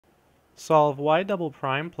Solve y double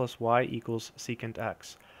prime plus y equals secant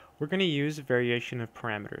x. We're going to use variation of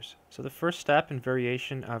parameters. So the first step in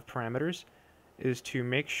variation of parameters is to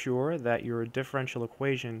make sure that your differential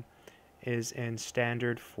equation is in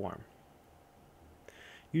standard form.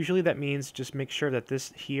 Usually that means just make sure that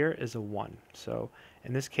this here is a 1. So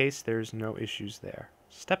in this case, there's no issues there.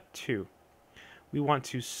 Step 2. We want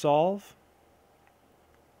to solve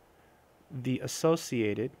the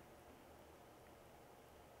associated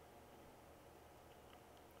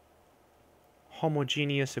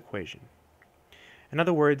homogeneous equation. In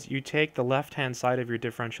other words, you take the left-hand side of your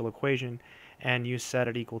differential equation and you set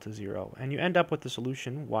it equal to 0. And you end up with the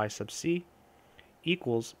solution y sub c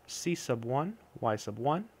equals c sub 1 y sub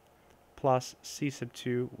 1 plus c sub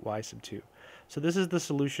 2 y sub 2. So this is the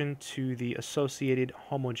solution to the associated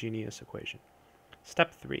homogeneous equation.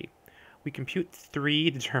 Step 3. We compute 3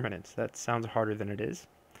 determinants. That sounds harder than it is.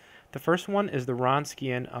 The first one is the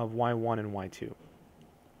Wronskian of y1 and y2.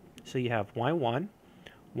 So you have y1,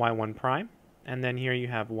 y1 prime, and then here you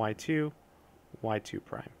have y2, y2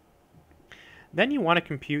 prime. Then you want to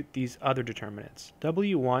compute these other determinants,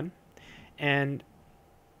 w1, and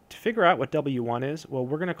to figure out what w1 is, well,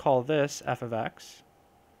 we're going to call this f of x.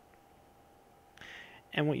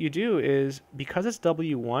 And what you do is, because it's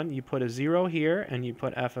w1, you put a 0 here and you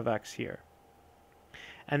put f of x here.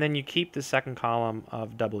 And then you keep the second column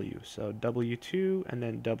of w, so w2 and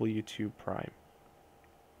then w2 prime.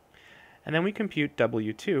 And then we compute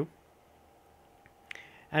w2.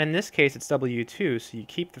 And in this case, it's w2, so you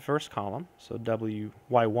keep the first column, so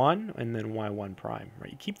y1 and then y1 prime.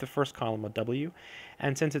 Right? You keep the first column of w,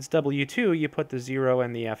 and since it's w2, you put the 0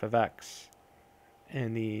 and the f of x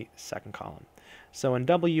in the second column. So in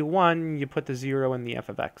w1, you put the 0 and the f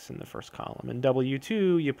of x in the first column. In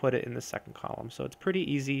w2, you put it in the second column. So it's pretty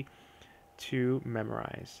easy to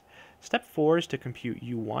memorize. Step 4 is to compute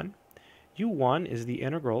u1. u1 is the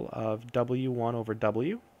integral of w1 over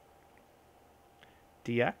w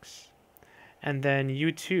dx, and then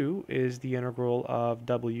u2 is the integral of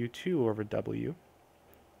w2 over w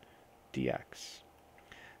dx.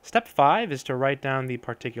 Step 5 is to write down the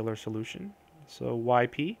particular solution. So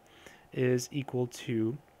yp is equal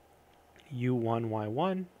to u1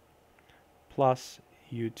 y1 plus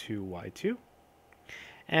u2 y2.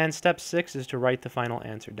 And step 6 is to write the final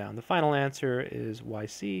answer down. The final answer is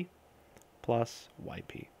yc plus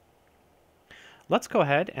yp. Let's go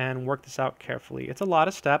ahead and work this out carefully. It's a lot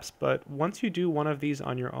of steps, but once you do one of these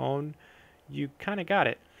on your own, you kind of got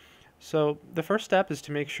it. So the first step is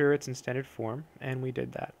to make sure it's in standard form, and we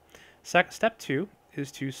did that. Step 2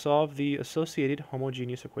 is to solve the associated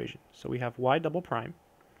homogeneous equation. So we have y double prime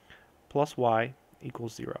plus y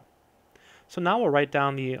equals 0. So now we'll write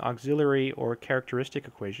down the auxiliary or characteristic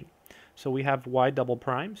equation. So we have y double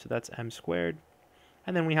prime, so that's m squared,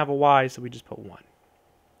 and then we have a y, so we just put 1.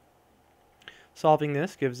 Solving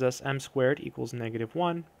this gives us m squared equals negative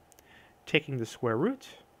 1. Taking the square root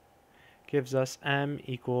gives us m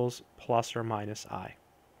equals plus or minus I.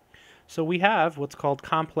 So we have what's called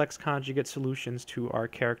complex conjugate solutions to our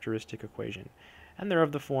characteristic equation, and they're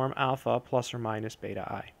of the form alpha plus or minus beta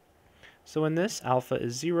I. So in this, alpha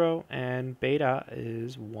is 0 and beta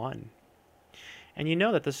is 1. And you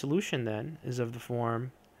know that the solution then is of the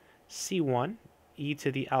form c1 e to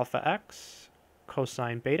the alpha x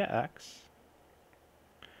cosine beta x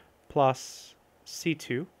plus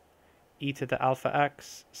c2 e to the alpha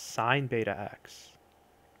x sine beta x.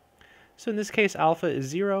 So in this case, alpha is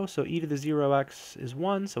 0, so e to the 0x is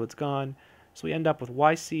 1, so it's gone. So we end up with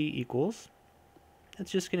yc equals,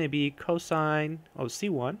 it's just going to be cosine,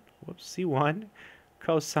 c1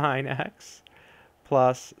 cosine x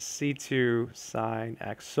plus c2 sine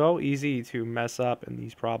x. So easy to mess up, and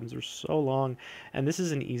these problems are so long, and this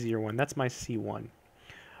is an easier one. That's my c1.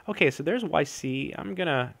 Okay, so there's yc. I'm going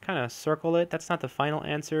to kind of circle it. That's not the final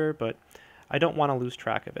answer, but I don't want to lose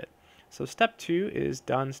track of it. So step 2 is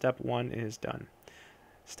done. Step 1 is done.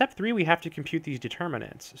 Step 3, we have to compute these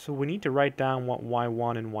determinants. So we need to write down what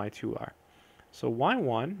y1 and y2 are. So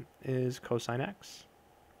y1 is cosine x,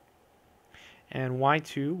 and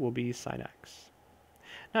y2 will be sine x.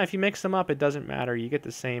 Now, if you mix them up, it doesn't matter. You get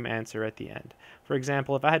the same answer at the end. For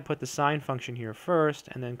example, if I had put the sine function here first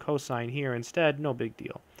and then cosine here instead, no big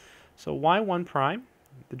deal. So y1 prime,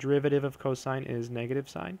 the derivative of cosine is negative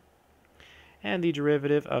sine, and the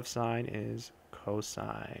derivative of sine is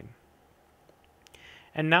cosine.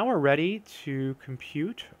 And now we're ready to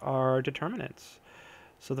compute our determinants.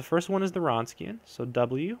 So the first one is the Wronskian, so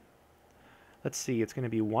w. Let's see, it's going to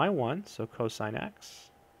be y1, so cosine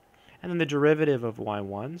x. And then the derivative of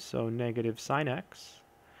y1, so negative sine x.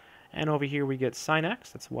 And over here we get sine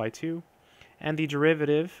x, that's y2. And the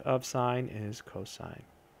derivative of sine is cosine.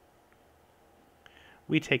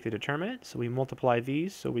 We take the determinant, so we multiply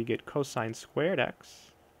these, so we get cosine squared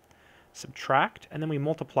x. Subtract, and then we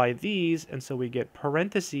multiply these, and so we get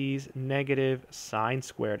parentheses negative sine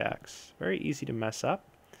squared x. Very easy to mess up.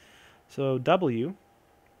 So w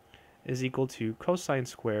is equal to cosine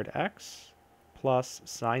squared x plus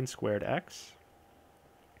sine squared x,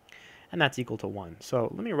 and that's equal to 1.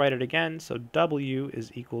 So let me write it again. So w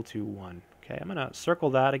is equal to 1. Okay, I'm going to circle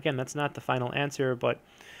that. Again, that's not the final answer, but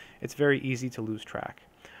it's very easy to lose track.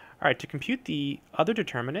 All right, to compute the other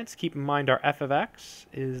determinants, keep in mind our f of x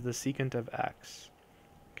is the secant of x.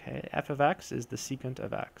 Okay, f of x is the secant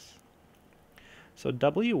of x. So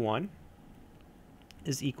w1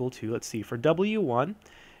 is equal to, let's see, for w1,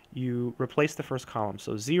 you replace the first column.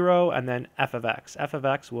 So 0 and then f of x. f of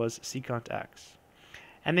x was secant x.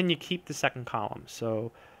 And then you keep the second column.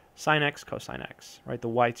 So sine x, cosine x, right? The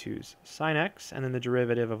y2's sine x, and then the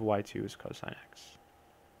derivative of y2 is cosine x.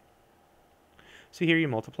 So here you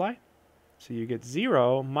multiply. So you get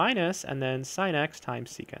 0 minus, and then sine x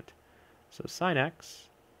times secant. So sine x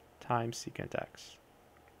times secant x.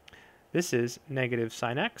 This is negative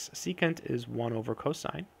sine x. Secant is 1 over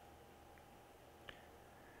cosine.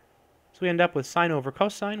 So we end up with sine over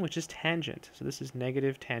cosine, which is tangent. So this is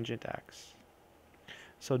negative tangent x.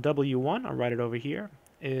 So w1, I'll write it over here,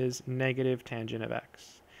 is negative tangent of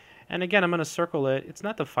x. And again, I'm going to circle it. It's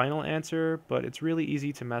not the final answer, but it's really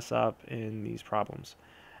easy to mess up in these problems.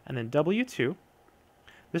 And then w2,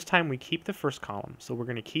 this time we keep the first column. So we're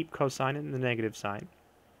going to keep cosine in the negative sign.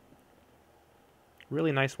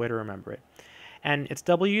 Really nice way to remember it. And it's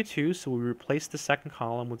w2, so we replace the second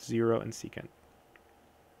column with 0 and secant.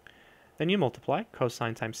 Then you multiply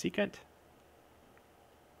cosine times secant.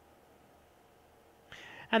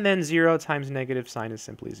 And then 0 times negative sine is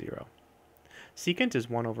simply 0. Secant is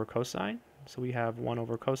 1 over cosine, so we have 1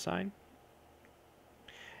 over cosine.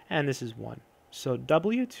 And this is 1. So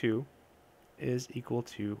w2 is equal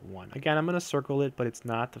to 1. Again, I'm going to circle it, but it's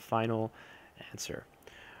not the final answer.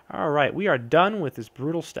 All right, we are done with this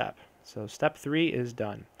brutal step. So step 3 is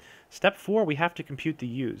done. Step 4, we have to compute the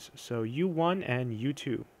u's. So u1 and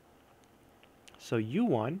u2. So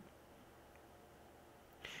u1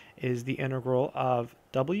 is the integral of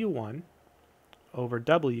w1 over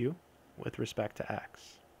w with respect to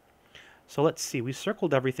x. So let's see, we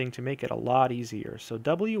circled everything to make it a lot easier. So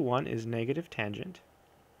w1 is negative tangent,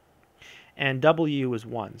 and w is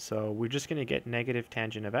 1. So we're just going to get negative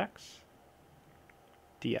tangent of x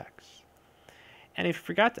dx. And if you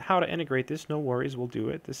forgot how to integrate this, no worries, we'll do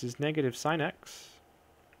it. This is negative sine x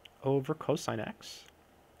over cosine x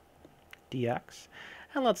dx.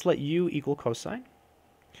 And let's let u equal cosine.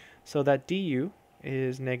 So that du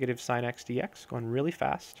is negative sine x dx, going really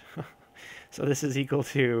fast. So this is equal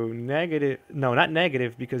to negative, no, not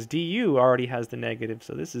negative, because du already has the negative.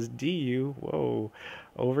 So this is du, whoa,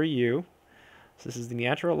 over u. So this is the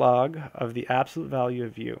natural log of the absolute value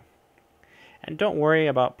of u. And don't worry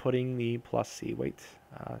about putting the plus c. Wait,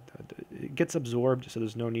 it gets absorbed, so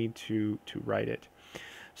there's no need to write it.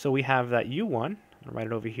 So we have that u1, I'll write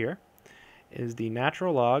it over here, is the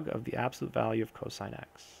natural log of the absolute value of cosine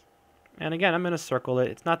x. And again, I'm going to circle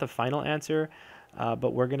it. It's not the final answer,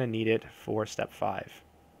 but we're going to need it for step 5.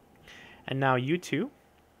 And now u2,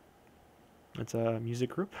 it's a music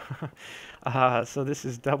group. So this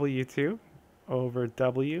is w2 over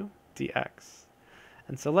w dx.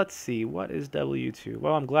 And so let's see, what is w2?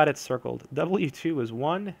 Well, I'm glad it's circled. w2 is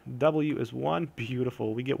 1, w is 1,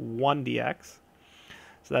 beautiful. We get 1 dx,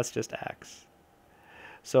 so that's just x.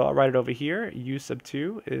 So I'll write it over here, u sub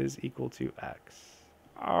 2 is equal to x.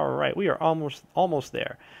 All right, we are almost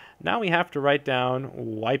there. Now we have to write down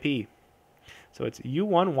yp. So it's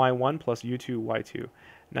u1 y1 plus u2 y2.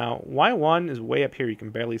 Now y1 is way up here, you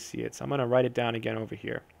can barely see it, so I'm going to write it down again over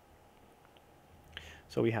here.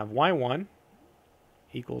 So we have y1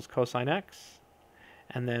 equals cosine x,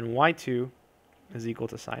 and then y2 is equal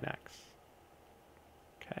to sine x.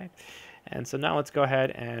 Okay, and so now let's go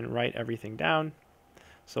ahead and write everything down.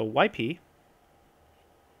 So yp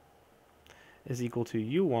is equal to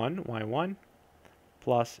u1 y1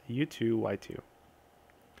 plus u2 y2.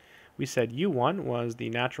 We said u1 was the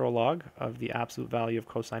natural log of the absolute value of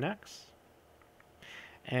cosine x,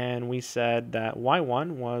 and we said that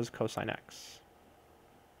y1 was cosine x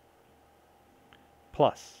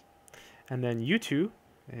plus, and then u2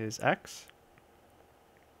 is x,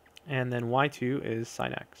 and then y2 is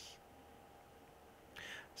sine x.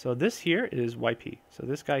 So this here is yp. So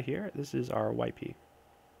this guy here, this is our yp.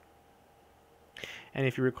 And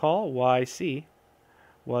if you recall, yc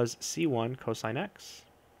was c1 cosine x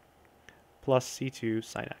plus c2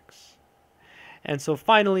 sine x. And so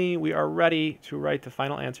finally, we are ready to write the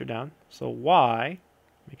final answer down. So y,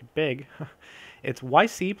 make it big, it's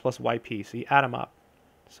yc plus yp, so you add them up.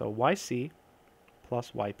 So yc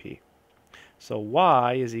plus yp. So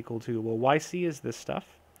y is equal to, well, yc is this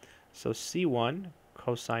stuff, so c1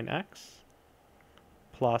 cosine x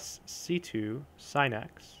plus c2 sine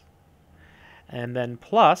x. And then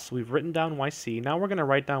plus, we've written down yc. Now we're going to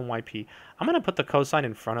write down yp. I'm going to put the cosine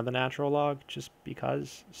in front of the natural log just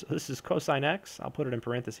because. So this is cosine x. I'll put it in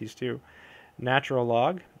parentheses too. Natural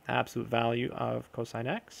log, absolute value of cosine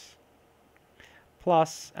x,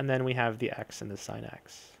 plus, and then we have the x and the sine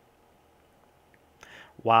x.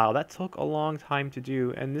 Wow, that took a long time to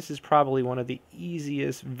do, and this is probably one of the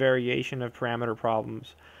easiest variation of parameter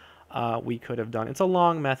problems we could have done. It's a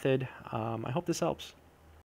long method. I hope this helps.